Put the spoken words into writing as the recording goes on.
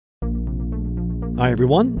Hi,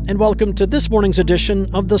 everyone, and welcome to this morning's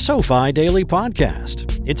edition of the SoFi Daily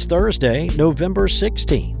Podcast. It's Thursday, November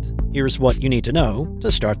 16th. Here's what you need to know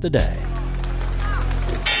to start the day.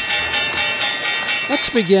 Let's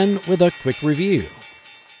begin with a quick review.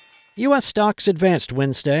 U.S. stocks advanced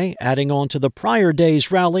Wednesday, adding on to the prior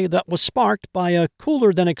day's rally that was sparked by a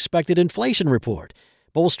cooler-than-expected inflation report,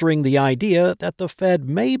 bolstering the idea that the Fed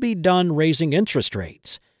may be done raising interest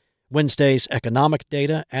rates. Wednesday's economic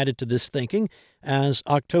data added to this thinking as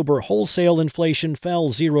October wholesale inflation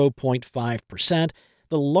fell 0.5%,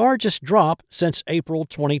 the largest drop since April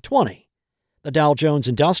 2020. The Dow Jones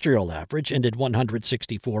Industrial Average ended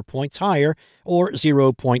 164 points higher, or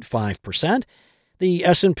 0.5%. The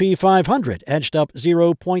S&P 500 edged up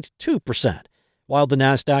 0.2%, while the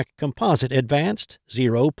Nasdaq Composite advanced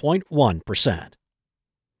 0.1%.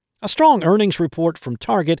 A strong earnings report from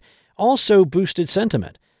Target also boosted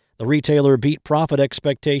sentiment. The retailer beat profit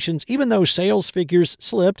expectations even though sales figures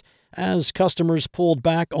slipped as customers pulled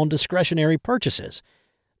back on discretionary purchases.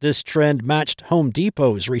 This trend matched Home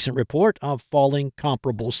Depot's recent report of falling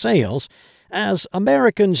comparable sales as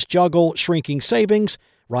Americans juggle shrinking savings,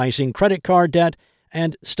 rising credit card debt,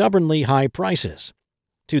 and stubbornly high prices.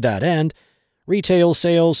 To that end, retail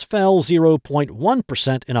sales fell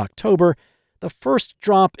 0.1% in October, the first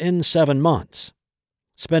drop in 7 months.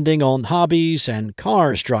 Spending on hobbies and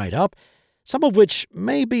cars dried up, some of which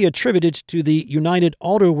may be attributed to the United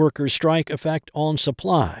Auto Workers strike effect on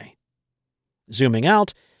supply. Zooming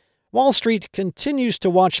out, Wall Street continues to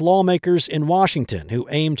watch lawmakers in Washington who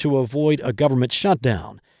aim to avoid a government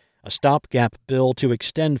shutdown. A stopgap bill to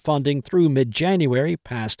extend funding through mid-January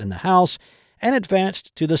passed in the House and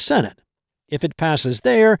advanced to the Senate. If it passes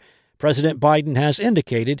there, President Biden has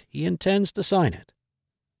indicated he intends to sign it.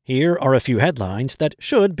 Here are a few headlines that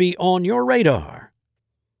should be on your radar.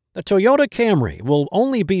 The Toyota Camry will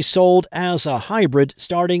only be sold as a hybrid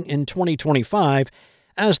starting in 2025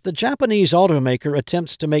 as the Japanese automaker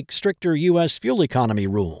attempts to make stricter U.S. fuel economy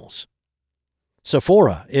rules.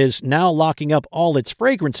 Sephora is now locking up all its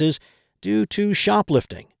fragrances due to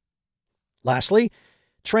shoplifting. Lastly,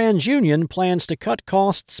 TransUnion plans to cut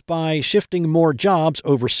costs by shifting more jobs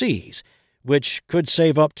overseas, which could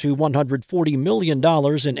save up to $140 million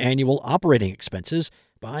in annual operating expenses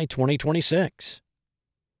by 2026.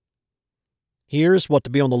 Here's what to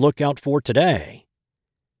be on the lookout for today.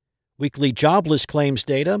 Weekly jobless claims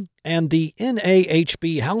data and the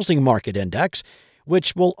NAHB Housing Market Index,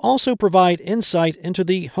 which will also provide insight into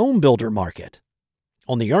the home builder market.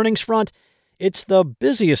 On the earnings front, it's the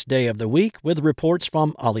busiest day of the week with reports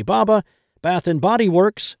from Alibaba, Bath & Body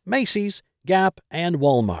Works, Macy's, Gap, and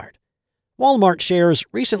Walmart. Walmart shares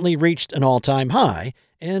recently reached an all-time high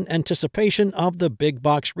in anticipation of the big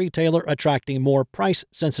box retailer attracting more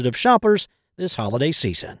price-sensitive shoppers this holiday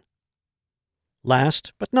season.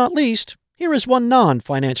 Last but not least, here is one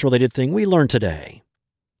non-finance-related thing we learned today.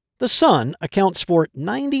 The sun accounts for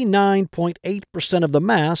 99.8% of the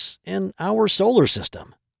mass in our solar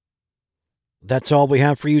system. That's all we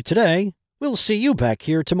have for you today. We'll see you back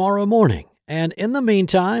here tomorrow morning. And in the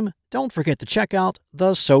meantime, don't forget to check out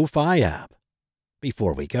the SoFi app.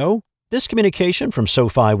 Before we go, this communication from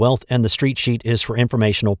SoFi Wealth and the Street Sheet is for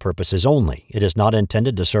informational purposes only. It is not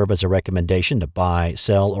intended to serve as a recommendation to buy,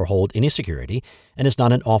 sell, or hold any security, and is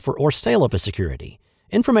not an offer or sale of a security.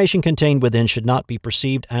 Information contained within should not be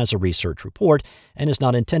perceived as a research report and is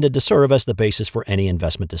not intended to serve as the basis for any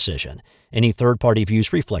investment decision. Any third-party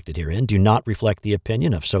views reflected herein do not reflect the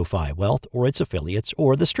opinion of SoFi Wealth or its affiliates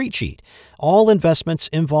or the Street Sheet. All investments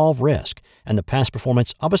involve risk, and the past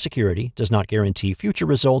performance of a security does not guarantee future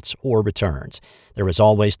results or returns. There is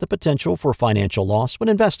always the potential for financial loss when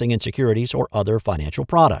investing in securities or other financial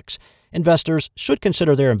products. Investors should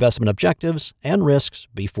consider their investment objectives and risks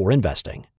before investing.